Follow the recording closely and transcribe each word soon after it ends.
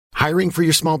Hiring for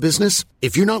your small business?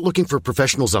 If you're not looking for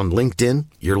professionals on LinkedIn,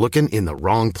 you're looking in the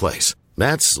wrong place.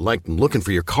 That's like looking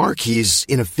for your car keys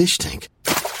in a fish tank.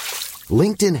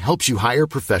 LinkedIn helps you hire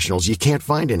professionals you can't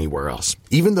find anywhere else,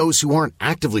 even those who aren't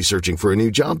actively searching for a new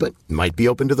job but might be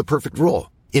open to the perfect role.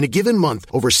 In a given month,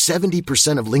 over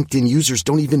 70% of LinkedIn users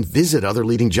don't even visit other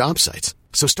leading job sites.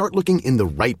 So start looking in the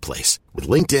right place. With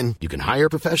LinkedIn, you can hire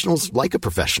professionals like a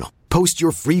professional. Post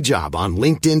your free job on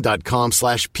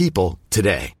linkedin.com/people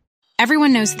today.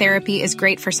 Everyone knows therapy is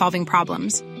great for solving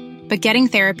problems, but getting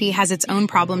therapy has its own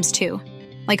problems too,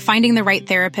 like finding the right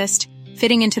therapist,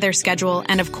 fitting into their schedule,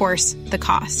 and of course, the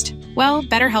cost. Well,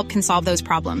 BetterHelp can solve those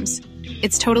problems.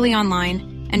 It's totally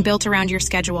online and built around your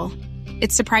schedule.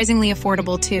 It's surprisingly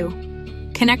affordable too.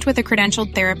 Connect with a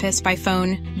credentialed therapist by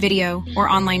phone, video, or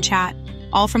online chat,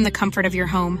 all from the comfort of your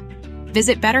home.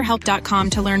 Visit BetterHelp.com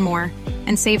to learn more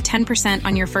and save 10%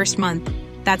 on your first month.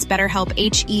 That's BetterHelp,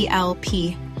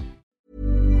 H-E-L-P.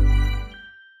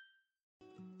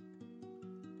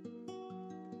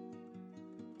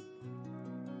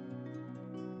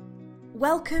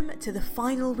 Welcome to the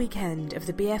final weekend of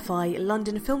the BFI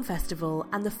London Film Festival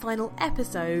and the final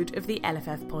episode of the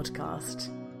LFF podcast.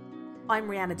 I'm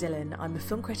Rhianna Dillon, I'm a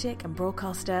film critic and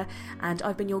broadcaster, and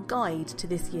I've been your guide to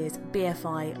this year's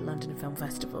BFI London Film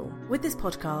Festival. With this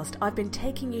podcast, I've been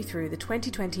taking you through the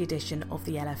 2020 edition of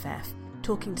the LFF,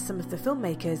 talking to some of the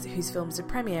filmmakers whose films are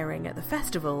premiering at the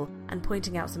festival and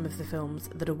pointing out some of the films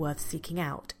that are worth seeking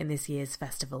out in this year's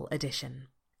festival edition.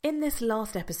 In this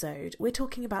last episode, we're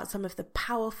talking about some of the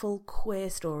powerful queer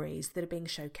stories that are being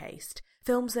showcased,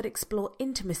 films that explore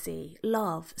intimacy,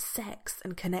 love, sex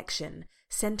and connection,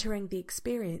 centering the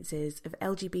experiences of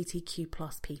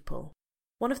LGBTQ+ people.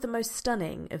 One of the most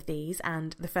stunning of these,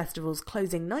 and the festival's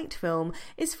closing night film,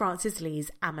 is Francis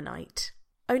Lee's Ammonite.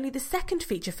 Only the second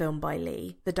feature film by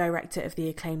Lee, the director of the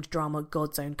acclaimed drama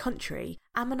God's Own Country,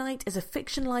 Ammonite is a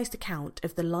fictionalised account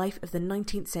of the life of the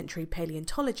 19th century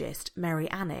paleontologist Mary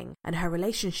Anning and her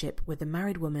relationship with the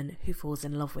married woman who falls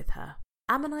in love with her.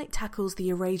 Ammonite tackles the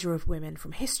erasure of women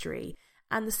from history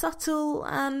and the subtle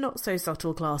and not so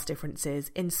subtle class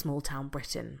differences in small-town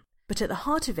Britain. But at the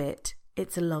heart of it,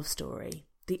 it's a love story.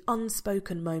 The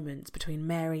unspoken moments between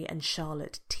Mary and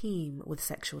Charlotte teem with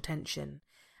sexual tension.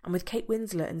 And with Kate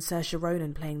Winslet and Saoirse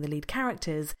Ronan playing the lead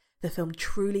characters, the film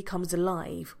truly comes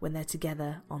alive when they're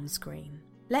together on screen.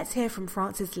 Let's hear from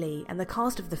Francis Lee and the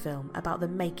cast of the film about the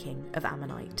making of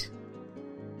Ammonite.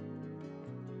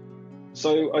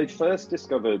 So I first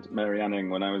discovered Mary Anning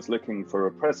when I was looking for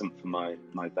a present for my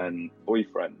then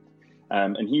boyfriend.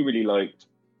 And he really liked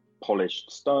polished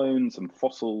stones and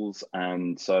fossils.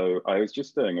 And so I was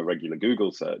just doing a regular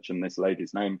Google search and this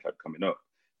lady's name kept coming up,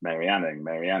 Mary Anning,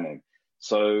 Mary Anning.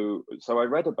 So I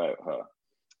read about her,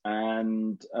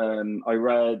 and I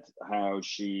read how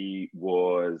she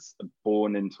was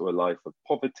born into a life of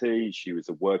poverty. She was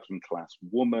a working class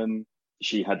woman.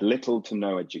 She had little to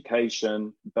no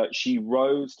education, but she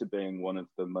rose to being one of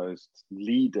the most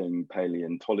leading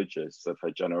paleontologists of her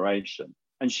generation.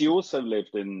 And she also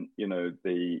lived in,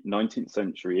 the 19th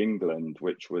century England,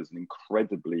 which was an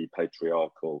incredibly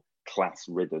patriarchal,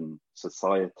 class-ridden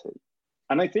society.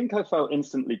 And I think I felt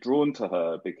instantly drawn to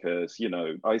her because,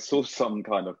 I saw some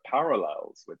kind of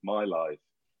parallels with my life,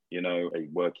 a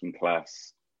working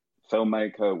class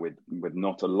filmmaker with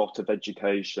not a lot of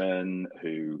education,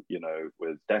 who,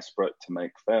 was desperate to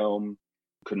make film,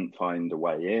 couldn't find a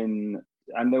way in.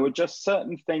 And there were just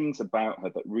certain things about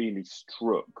her that really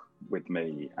struck with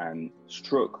me and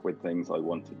struck with things I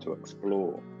wanted to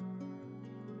explore.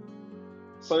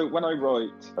 So when I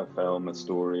write a film, a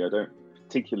story, I don't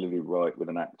particularly write with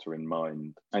an actor in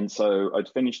mind. And so I'd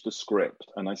finished the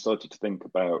script and I started to think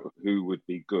about who would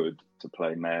be good to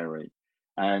play Mary.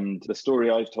 And the story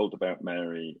I've told about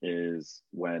Mary is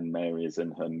when Mary is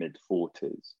in her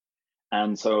mid-40s.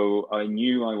 And so I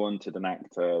knew I wanted an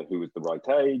actor who was the right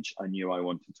age. I knew I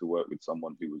wanted to work with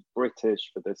someone who was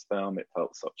British for this film. It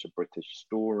felt such a British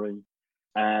story.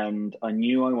 And I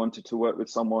knew I wanted to work with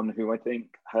someone who I think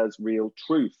has real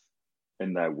truth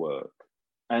in their work.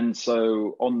 And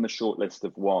so on the short list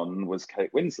of one was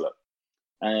Kate Winslet.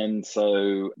 And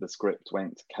so the script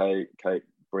went to Kate. Kate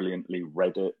brilliantly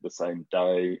read it the same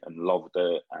day and loved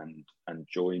it and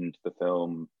joined the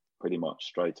film pretty much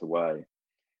straight away.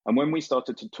 And when we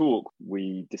started to talk,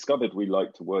 we discovered we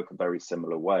like to work a very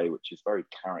similar way, which is very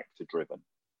character driven.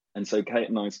 And so Kate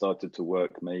and I started to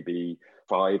work maybe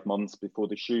 5 months before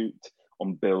the shoot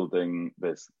on building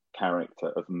this character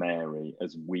of Mary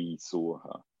as we saw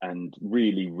her, and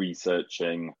really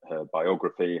researching her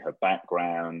biography, her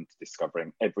background,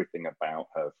 discovering everything about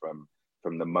her from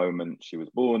from the moment she was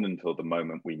born until the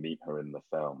moment we meet her in the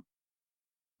film.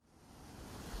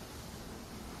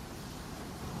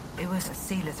 It was a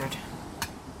sea lizard,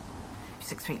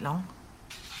 6 feet long.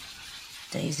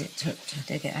 Days it took to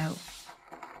dig it out,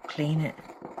 clean it.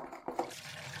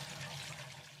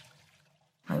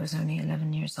 I was only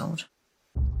 11 years old.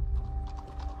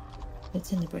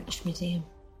 It's in the British Museum.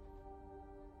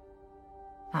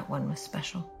 That one was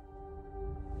special.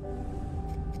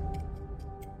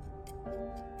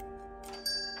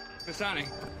 Miss Anning,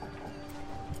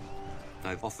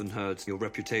 I've often heard your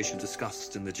reputation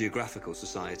discussed in the Geographical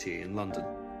Society in London.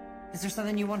 Is there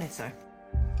something you wanted, sir?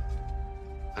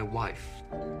 My wife,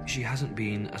 she hasn't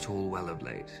been at all well of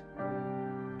late.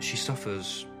 She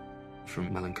suffers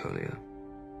from melancholia.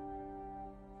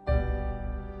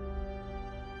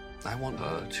 I want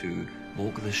her to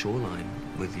walk the shoreline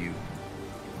with you,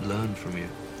 learn from you.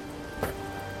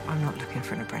 I'm not looking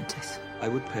for an apprentice. I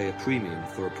would pay a premium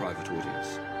for a private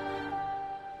audience.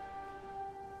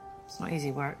 It's not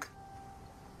easy work.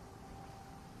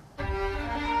 I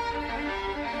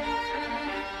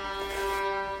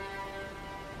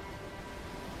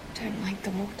don't like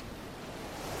the water.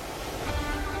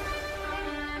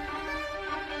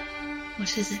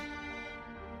 What is it?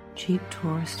 Cheap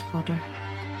tourist fodder.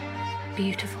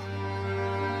 Beautiful.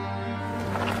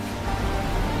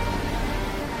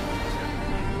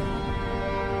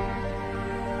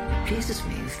 It pleases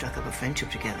me you struck up a friendship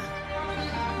together.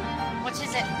 What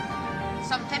is it?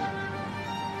 Something?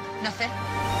 Nothing?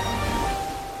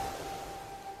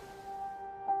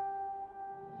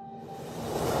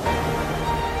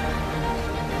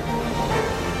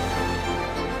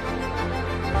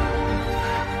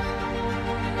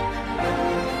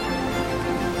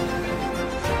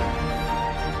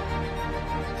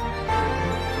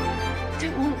 I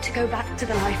don't want to go back to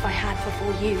the life I had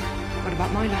before you. What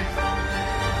about my life?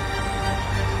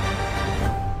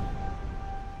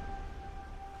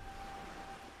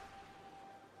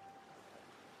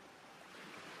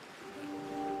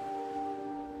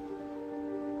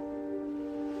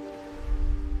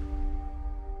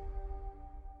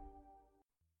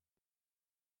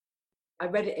 I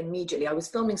read it immediately. I was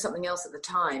filming something else at the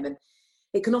time, and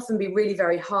it can often be really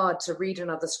very hard to read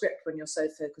another script when you're so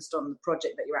focused on the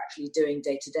project that you're actually doing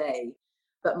day to day.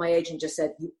 But my agent just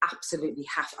said, you absolutely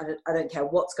have, I don't care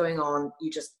what's going on,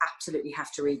 you just absolutely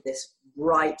have to read this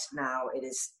right now.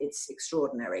 It's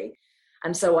extraordinary.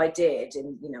 And so I did,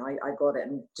 and I got it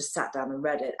and just sat down and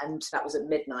read it, and that was at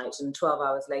midnight, and 12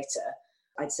 hours later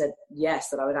I'd said yes,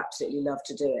 that I would absolutely love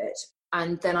to do it.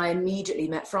 And then I immediately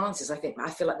met Francis. I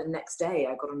feel like the next day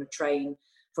I got on a train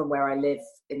from where I live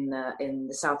in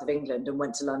the south of England and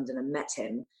went to London and met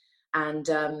him. And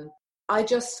I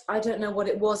don't know what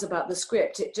it was about the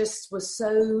script. It was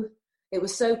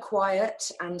so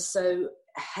quiet and so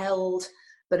held,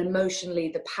 but emotionally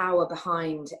the power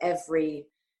behind every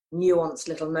nuanced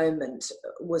little moment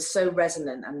was so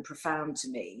resonant and profound to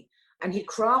me. And he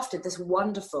crafted this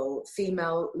wonderful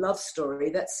female love story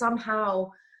that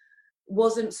somehow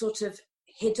wasn't sort of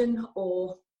hidden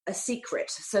or a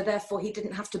secret. So therefore he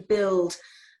didn't have to build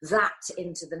that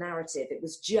into the narrative. It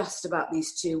was just about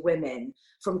these two women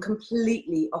from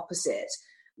completely opposite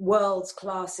worlds,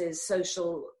 classes,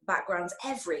 social backgrounds,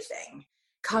 everything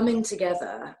coming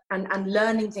together and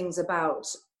learning things about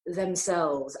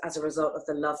themselves as a result of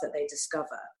the love that they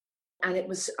discover. And it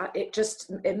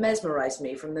mesmerized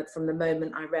me from the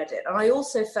moment I read it. And I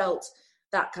also felt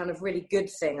that kind of really good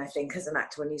thing, I think, as an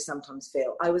actor, when you sometimes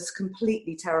feel. I was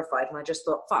completely terrified, and I just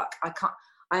thought, fuck, I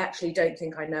actually don't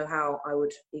think I know how I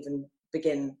would even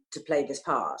begin to play this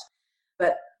part.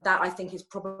 But that it's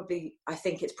probably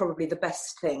the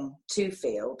best thing to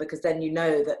feel, because then you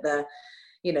know that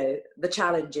the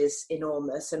challenge is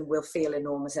enormous and will feel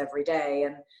enormous every day.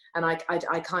 And I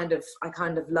kind of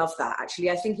love that,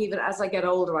 actually. I think even as I get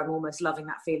older, I'm almost loving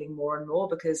that feeling more and more,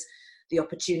 because the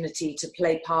opportunity to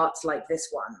play parts like this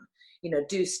one,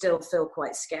 do still feel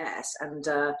quite scarce. And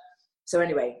so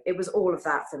anyway, it was all of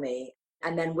that for me.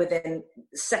 And then within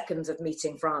seconds of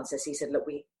meeting Francis, he said, look,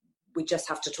 we just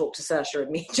have to talk to Saoirse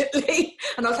immediately.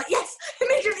 And I was like, yes,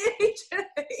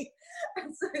 immediately.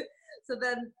 And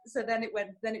so then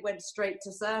it went straight to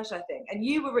Saoirse, I think. And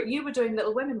you were doing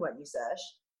Little Women, weren't you,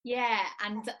 Saoirse? Yeah,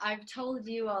 and I've told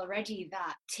you already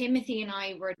that Timothy and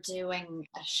I were doing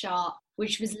a shot,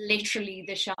 which was literally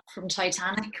the shot from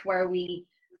Titanic, where we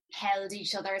held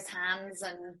each other's hands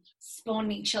and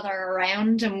spun each other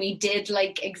around, and we did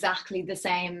like exactly the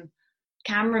same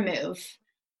camera move.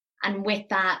 And with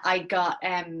that, I got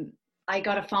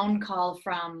a phone call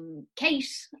from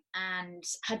Kate, and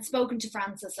had spoken to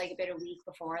Francis like about a week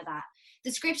before that. The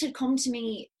script had come to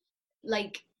me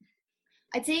like,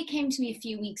 I'd say it came to me a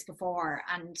few weeks before,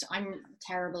 and I'm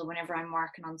terrible whenever I'm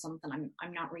working on something.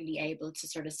 I'm not really able to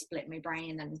sort of split my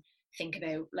brain and think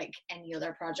about like any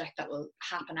other project that will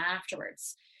happen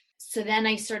afterwards. So then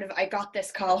I got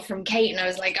this call from Kate, and I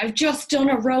was like, I've just done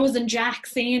a Rose and Jack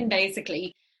scene,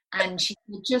 basically. And she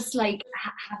said, just like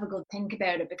have a good think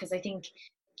about it, because I think,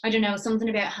 I don't know, something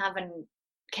about having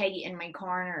Kate in my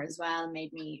corner as well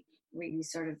made me really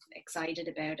sort of excited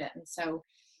about it. And so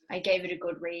I gave it a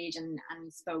good read and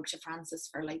spoke to Frances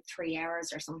for like 3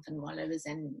 hours or something while I was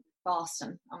in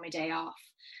Boston on my day off.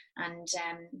 And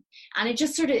it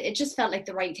just felt like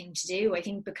the right thing to do. I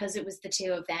think because it was the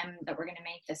two of them that were going to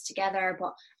make this together,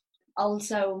 but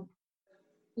also,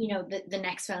 you know, the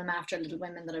next film after Little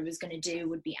Women that I was going to do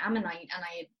would be Ammonite, and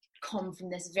I had come from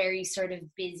this very sort of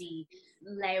busy,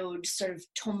 loud, sort of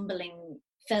tumbling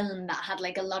film that had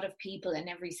like a lot of people in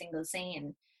every single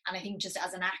scene. And I think just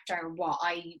as an actor, what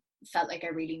I felt like I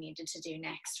really needed to do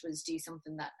next was do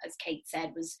something that, as Kate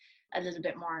said, was a little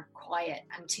bit more quiet,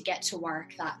 and to get to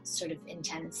work that sort of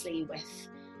intensely with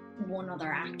one other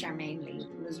actor mainly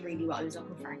was really what I was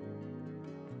looking for.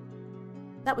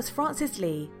 That was Frances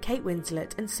Lee, Kate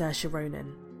Winslet and Saoirse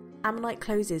Ronan. Ammonite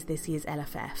closes this year's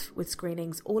LFF with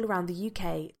screenings all around the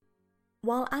UK.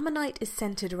 While Ammonite is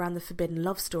centred around the forbidden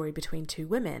love story between two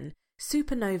women,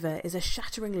 Supernova is a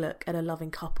shattering look at a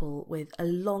loving couple with a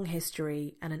long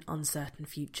history and an uncertain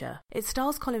future. It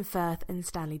stars Colin Firth and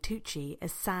Stanley Tucci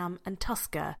as Sam and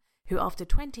Tusker, who after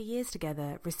 20 years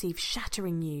together receive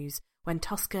shattering news when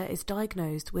Tusker is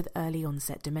diagnosed with early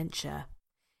onset dementia.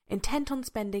 Intent on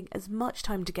spending as much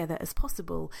time together as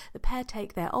possible, the pair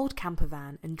take their old camper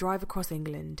van and drive across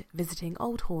England, visiting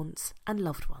old haunts and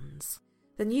loved ones.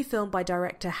 The new film by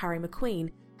director Harry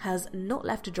McQueen has not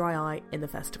left a dry eye in the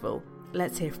festival.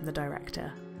 Let's hear from the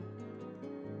director.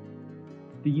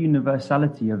 The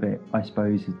universality of it, I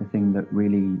suppose, is the thing that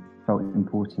really felt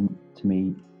important to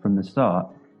me from the start.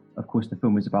 Of course, the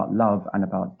film was about love and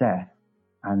about death.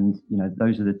 And, you know,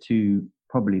 those are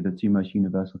probably the two most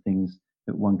universal things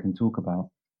that one can talk about.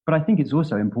 But I think it's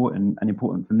also important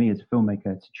for me as a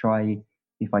filmmaker to try,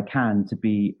 if I can, to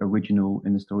be original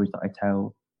in the stories that I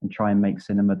tell and try and make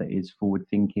cinema that is forward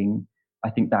thinking. I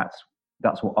think that's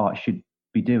what art should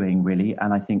be doing, really,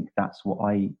 and I think that's what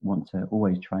I want to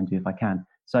always try and do if I can.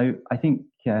 So I think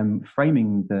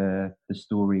framing the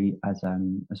story as a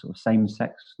sort of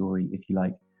same-sex story, if you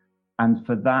like, and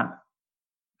for that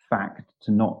fact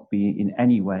to not be in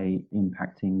any way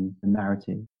impacting the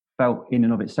narrative, felt in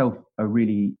and of itself a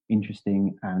really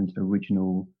interesting and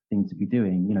original thing to be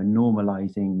doing. You know,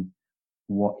 normalizing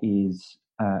what is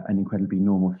an incredibly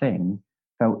normal thing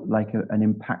felt like an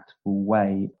impactful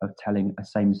way of telling a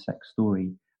same-sex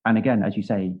story. And again, as you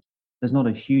say, there's not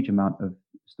a huge amount of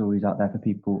stories out there for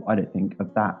people, I don't think,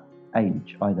 of that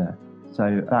age either.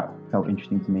 So that felt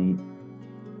interesting to me.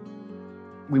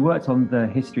 We worked on the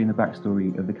history and the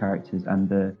backstory of the characters and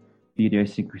the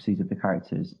idiosyncrasies of the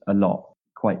characters a lot,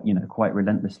 quite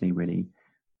relentlessly, really.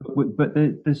 But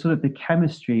the sort of the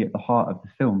chemistry at the heart of the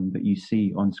film that you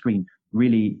see on screen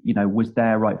really, you know, was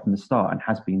there right from the start and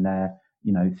has been there,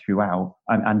 you know, throughout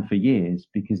and for years,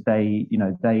 because they,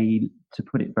 to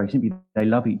put it very simply, they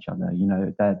love each other. You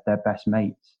know, they're best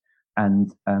mates,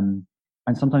 and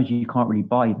sometimes you can't really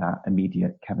buy that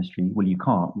immediate chemistry. Well, you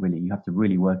can't really. You have to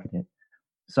really work at it.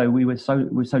 So we're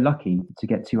so lucky to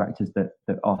get two actors that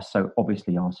are so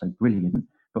brilliant,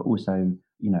 but also,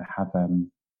 you know, have a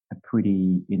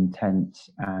pretty intense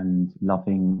and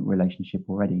loving relationship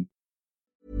already.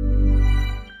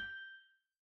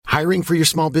 Hiring for your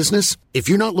small business? If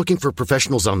you're not looking for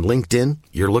professionals on LinkedIn,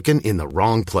 you're looking in the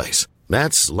wrong place.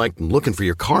 That's like looking for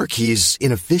your car keys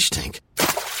in a fish tank.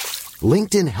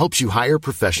 LinkedIn helps you hire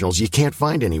professionals you can't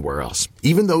find anywhere else,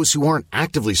 even those who aren't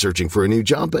actively searching for a new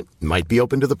job but might be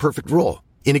open to the perfect role.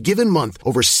 In a given month,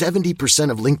 over 70%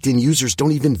 of LinkedIn users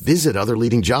don't even visit other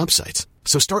leading job sites.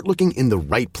 So start looking in the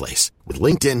right place. With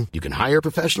LinkedIn, you can hire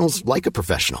professionals like a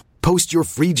professional. Post your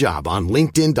free job on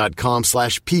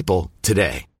linkedin.com/people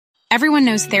today. Everyone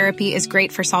knows therapy is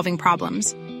great for solving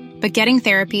problems, but getting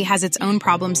therapy has its own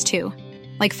problems too,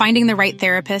 like finding the right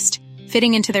therapist,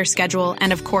 fitting into their schedule,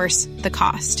 and of course, the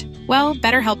cost. Well,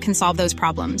 BetterHelp can solve those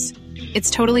problems.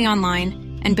 It's totally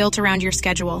online and built around your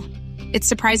schedule. It's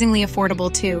surprisingly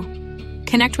affordable too.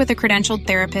 Connect with a credentialed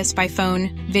therapist by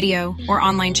phone, video, or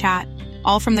online chat,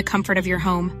 all from the comfort of your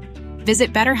home.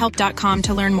 Visit BetterHelp.com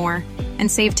to learn more and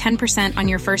save 10% on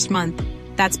your first month.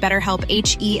 That's BetterHelp,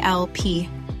 H-E-L-P.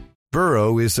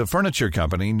 Burrow is a furniture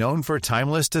company known for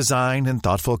timeless design and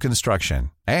thoughtful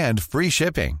construction and free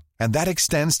shipping, and that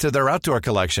extends to their outdoor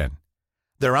collection.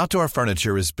 Their outdoor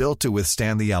furniture is built to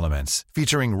withstand the elements,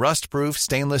 featuring rust-proof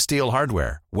stainless steel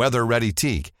hardware, weather-ready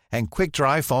teak, and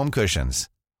quick-dry foam cushions.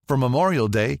 For Memorial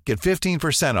Day, get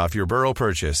 15% off your Burrow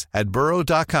purchase at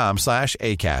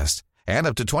burrow.com/ACAST and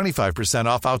up to 25%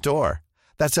 off outdoor.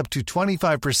 That's up to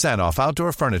 25% off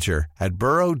outdoor furniture at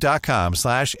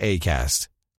burrow.com/ACAST.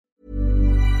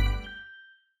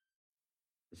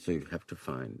 So you have to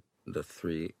find the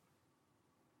three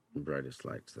brightest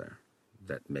lights there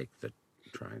that make the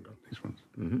triangle. These ones?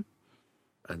 Mm-hmm.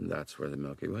 And that's where the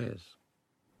Milky Way is.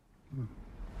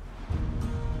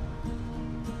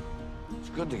 It's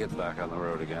good to get back on the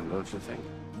road again, don't you think?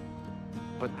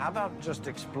 But how about just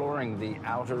exploring the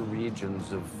outer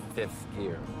regions of fifth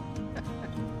gear?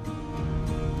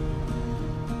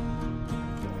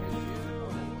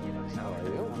 How are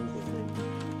you?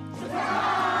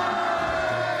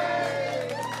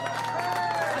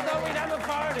 I thought we'd have a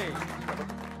party.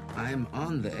 I'm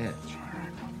on the edge.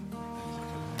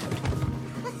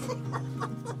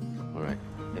 All right.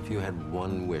 If you had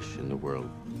one wish in the world,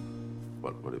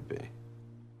 what would it be?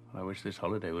 I wish this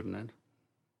holiday wouldn't end.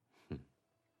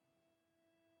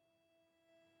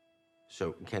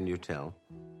 So, can you tell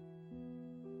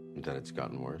that it's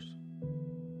gotten worse?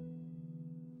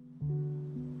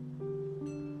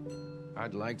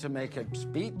 I'd like to make a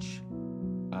speech.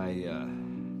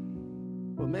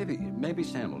 Well, maybe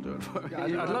Sam will do it for me.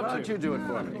 I'd love to. Why don't you do it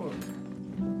for me?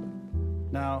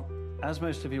 Now, as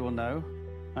most of you will know,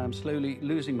 I am slowly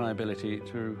losing my ability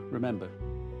to remember.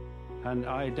 And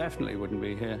I definitely wouldn't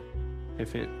be here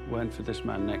if it weren't for this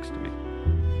man next to me.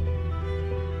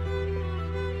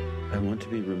 I want to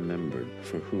be remembered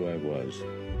for who I was,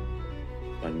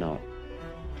 but not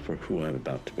for who I'm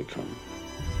about to become.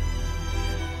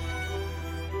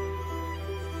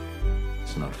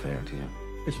 It's not fair to you.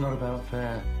 It's not about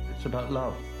fair, it's about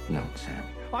love. No, Sam.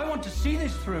 I want to see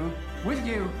this through with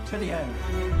you to the end.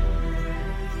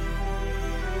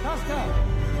 Oscar!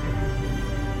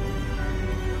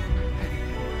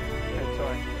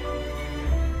 Sorry.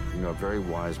 You know, a very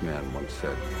wise man once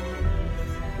said,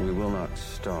 "We will not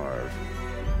starve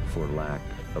for lack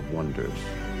of wonders,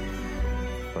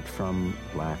 but from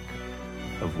lack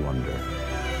of wonder."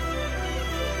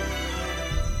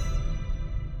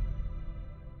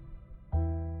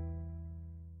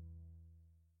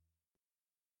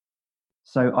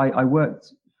 So I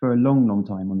worked for a long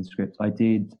time on the script. I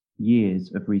did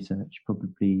years of research,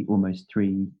 probably almost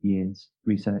 3 years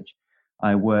research.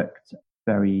 I worked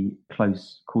very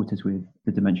close quarters with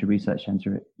the Dementia Research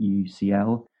Centre at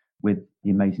UCL with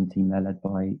the amazing team there led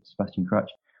by Sebastian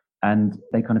Crutch. And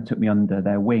they kind of took me under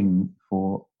their wing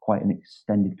for quite an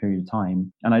extended period of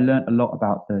time. And I learned a lot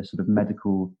about the sort of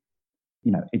medical,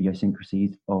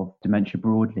 idiosyncrasies of dementia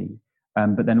broadly,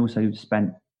 but then also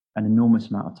spent an enormous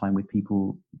amount of time with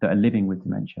people that are living with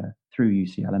dementia through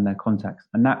UCL and their contacts.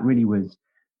 And that really was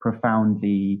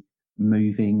profoundly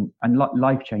moving and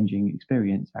life-changing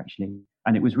experience, actually.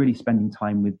 And it was really spending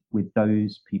time with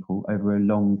those people over a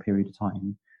long period of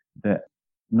time that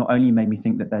not only made me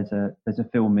think that there's a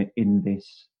film in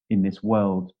this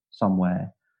world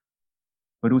somewhere,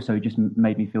 but also just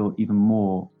made me feel even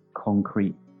more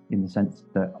concrete in the sense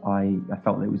that I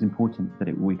felt that it was important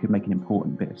that we could make an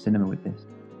important bit of cinema with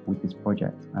this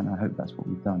project, and I hope that's what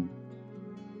we've done.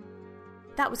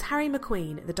 That was Harry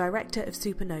McQueen, the director of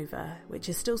Supernova, which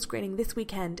is still screening this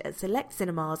weekend at select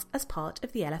cinemas as part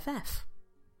of the LFF.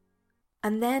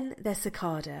 And then there's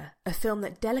Cicada, a film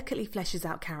that delicately fleshes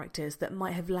out characters that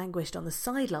might have languished on the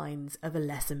sidelines of a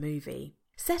lesser movie.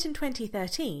 Set in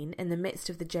 2013, in the midst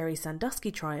of the Jerry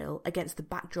Sandusky trial against the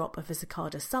backdrop of a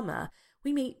cicada summer,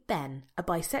 we meet Ben, a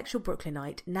bisexual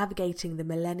Brooklynite navigating the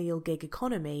millennial gig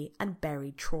economy and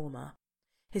buried trauma.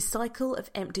 His cycle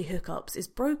of empty hookups is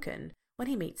broken when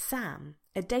he meets Sam,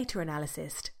 a data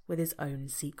analyst with his own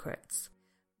secrets.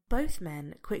 Both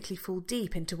men quickly fall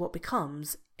deep into what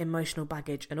becomes, emotional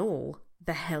baggage and all,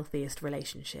 the healthiest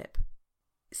relationship.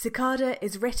 Cicada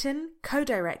is written,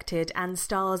 co-directed and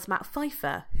stars Matt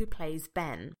Pfeiffer, who plays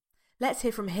Ben. Let's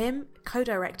hear from him,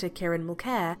 co-director Kieran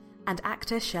Mulcair, and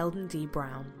actor Sheldon D.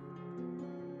 Brown.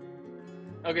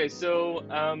 Okay, so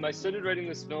I started writing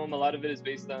this film. A lot of it is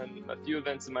based on a few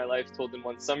events in my life told in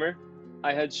one summer.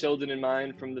 I had Sheldon in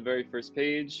mind from the very first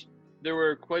page. There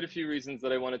were quite a few reasons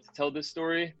that I wanted to tell this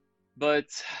story,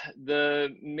 but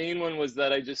the main one was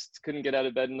that I just couldn't get out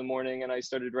of bed in the morning and I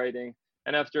started writing.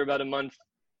 And after about a month,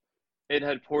 it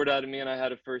had poured out of me and I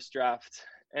had a first draft.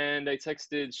 And I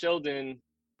texted Sheldon,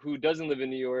 who doesn't live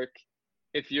in New York,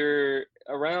 if you're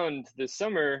around this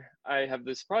summer, I have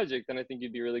this project and I think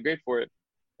you'd be really great for it.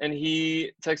 And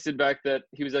he texted back that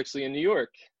he was actually in New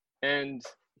York and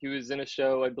He was in a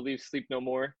show, I believe, Sleep No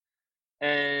More.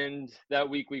 And that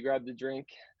week we grabbed a drink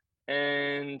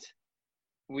and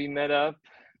we met up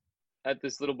at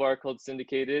this little bar called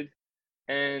Syndicated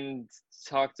and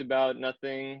talked about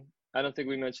nothing. I don't think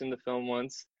we mentioned the film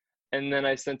once. And then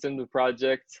I sent him the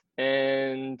project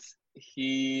and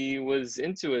he was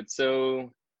into it.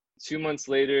 So 2 months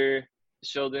later,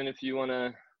 Sheldon, if you want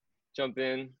to jump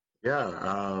in. Yeah.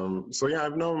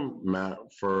 I've known Matt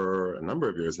for a number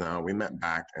of years now. We met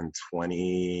back in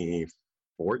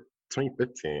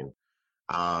 2015.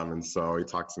 And so he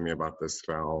talked to me about this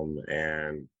film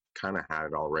and kind of had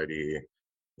it already,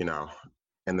 you know,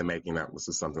 in the making that this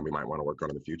is something we might want to work on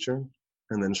in the future.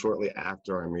 And then shortly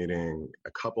after our meeting,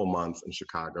 a couple months in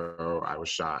Chicago, I was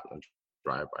shot in a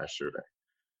drive-by shooting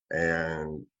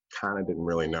and kind of didn't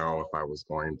really know if I was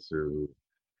going to,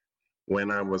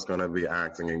 when I was going to be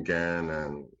acting again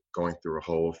and going through a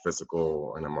whole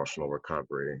physical and emotional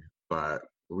recovery. But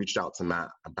reached out to Matt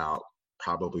about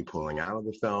probably pulling out of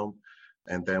the film.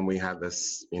 And then we had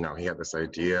this, he had this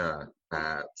idea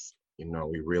that,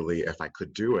 we really, if I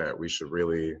could do it, we should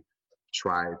really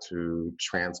try to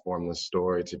transform the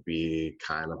story to be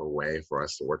kind of a way for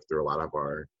us to work through a lot of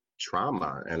our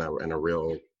trauma in a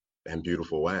real and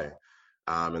beautiful way.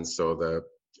 And so the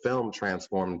film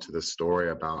transformed into the story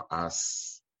about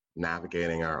us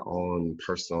navigating our own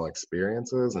personal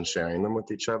experiences and sharing them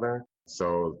with each other.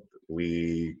 So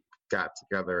we got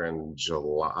together in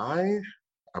July,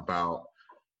 about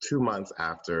 2 months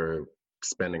after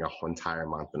spending a whole entire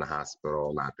month in the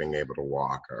hospital, not being able to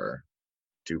walk or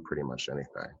do pretty much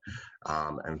anything,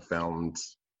 and filmed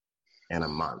in a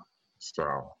month.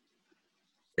 So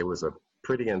it was a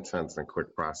pretty intense and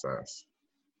quick process.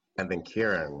 And then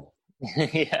Kieran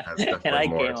has definitely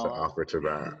more to offer to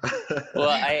that. Well,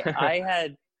 I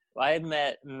had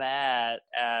met Matt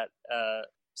at a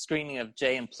screening of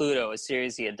Jay and Pluto, a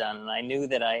series he had done, and I knew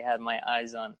that I had my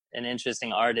eyes on an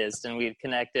interesting artist, and we had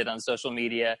connected on social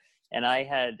media, and I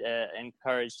had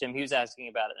encouraged him. He was asking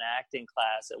about an acting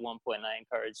class at one point, and I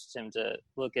encouraged him to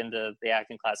look into the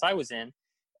acting class I was in,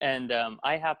 and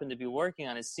I happened to be working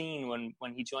on a scene when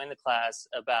he joined the class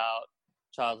about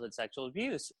childhood sexual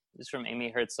abuse. It's from Amy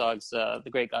Herzog's The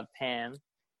Great God Pan,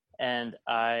 and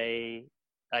I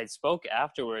spoke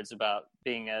afterwards about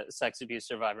being a sex abuse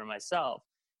survivor myself,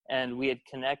 and we had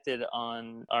connected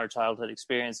on our childhood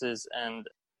experiences, and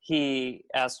he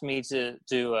asked me to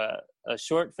do a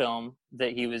short film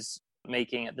that he was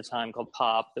making at the time called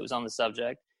Pop that was on the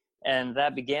subject, and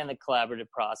that began the collaborative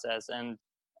process. And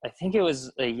I think it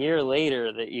was a year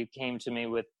later that you came to me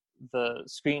with the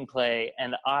screenplay,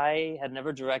 and I had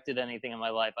never directed anything in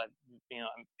my life. I'm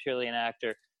purely an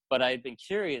actor, but I had been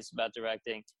curious about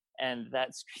directing, and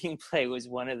that screenplay was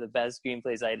one of the best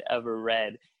screenplays I'd ever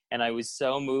read, and I was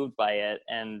so moved by it.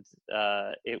 And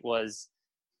it was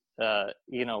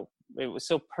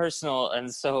so personal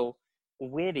and so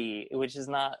witty, which is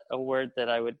not a word that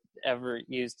I would ever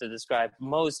use to describe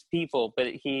most people, but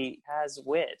he has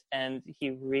wit, and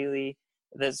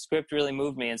the script really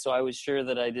moved me, and so I was sure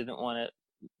that I didn't want to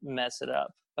mess it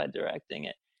up by directing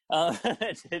it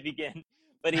to begin.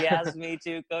 But he asked me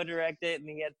to co-direct it, and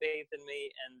he had faith in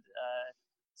me, and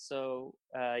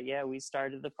we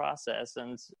started the process.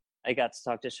 And I got to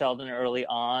talk to Sheldon early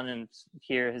on and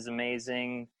hear his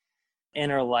amazing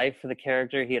inner life for the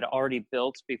character he had already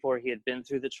built before he had been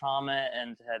through the trauma,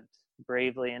 and had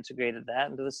bravely integrated that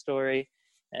into the story.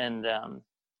 And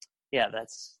that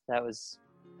was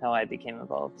how I became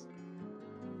involved.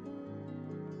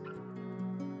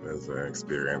 It's an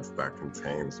experience that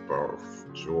contains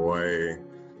both joy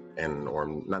or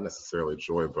not necessarily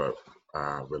joy, but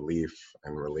relief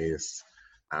and release,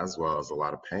 as well as a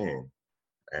lot of pain.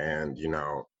 And,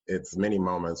 it's many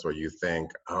moments where you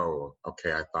think, oh,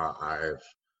 okay, I thought I've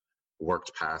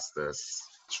worked past this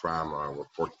trauma,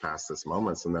 worked past this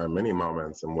moments. And there are many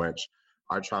moments in which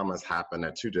our traumas happen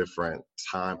at two different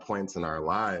time points in our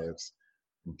lives,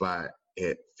 but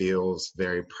it feels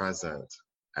very present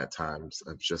at times.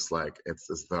 It's just like, it's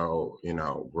as though,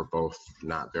 we're both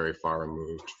not very far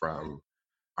removed from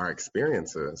our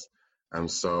experiences. And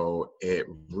so it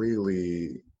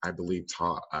really, I believe,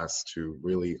 taught us to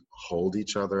really hold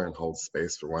each other and hold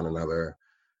space for one another,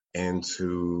 and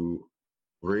to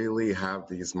really have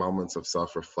these moments of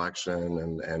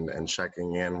self-reflection and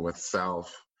checking in with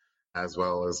self as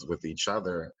well as with each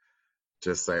other.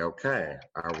 Just say, okay,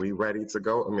 are we ready to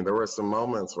go? I mean, there were some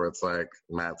moments where it's like,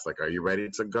 Matt's like, are you ready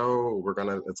to go?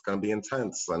 It's gonna be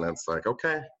intense. And it's like,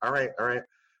 okay, all right.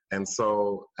 And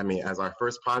so, I mean, as our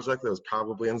first project, it was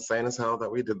probably insane as hell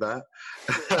that we did that.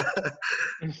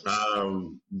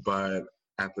 But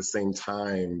at the same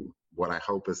time, what I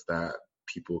hope is that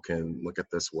people can look at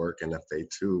this work, and if they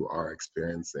too are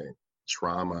experiencing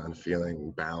trauma and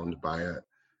feeling bound by it,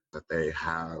 that they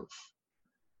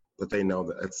know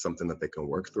that it's something that they can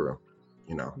work through,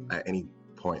 at any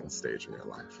point and stage in your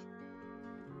life.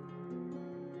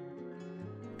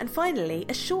 And finally,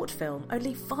 a short film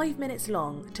only 5 minutes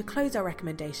long to close our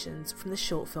recommendations from the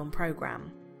short film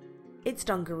programme. It's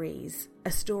Dungarees,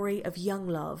 a story of young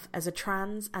love as a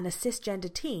trans and a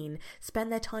cisgender teen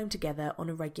spend their time together on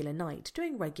a regular night,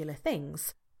 doing regular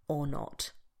things. Or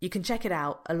not. You can check it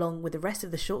out along with the rest of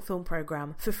the short film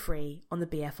programme for free on the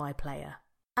BFI player.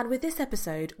 And with this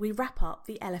episode, we wrap up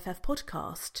the LFF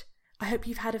podcast. I hope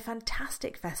you've had a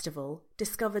fantastic festival,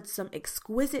 discovered some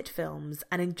exquisite films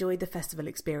and enjoyed the festival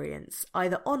experience,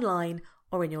 either online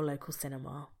or in your local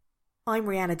cinema. I'm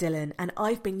Rihanna Dillon and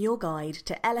I've been your guide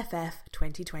to LFF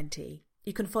 2020.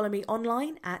 You can follow me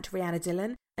online at Rihanna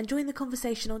Dillon and join the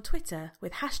conversation on Twitter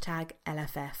with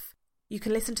 #LFF. You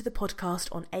can listen to the podcast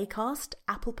on Acast,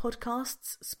 Apple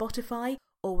Podcasts, Spotify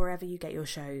or wherever you get your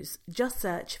shows. Just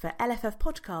search for LFF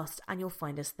Podcast and you'll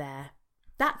find us there.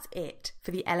 That's it for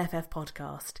the LFF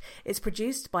podcast. It's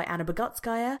produced by Anna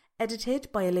Bogutskaya,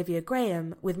 edited by Olivia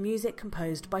Graham, with music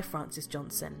composed by Francis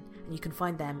Johnson. And you can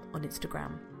find them on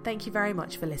Instagram. Thank you very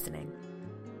much for listening.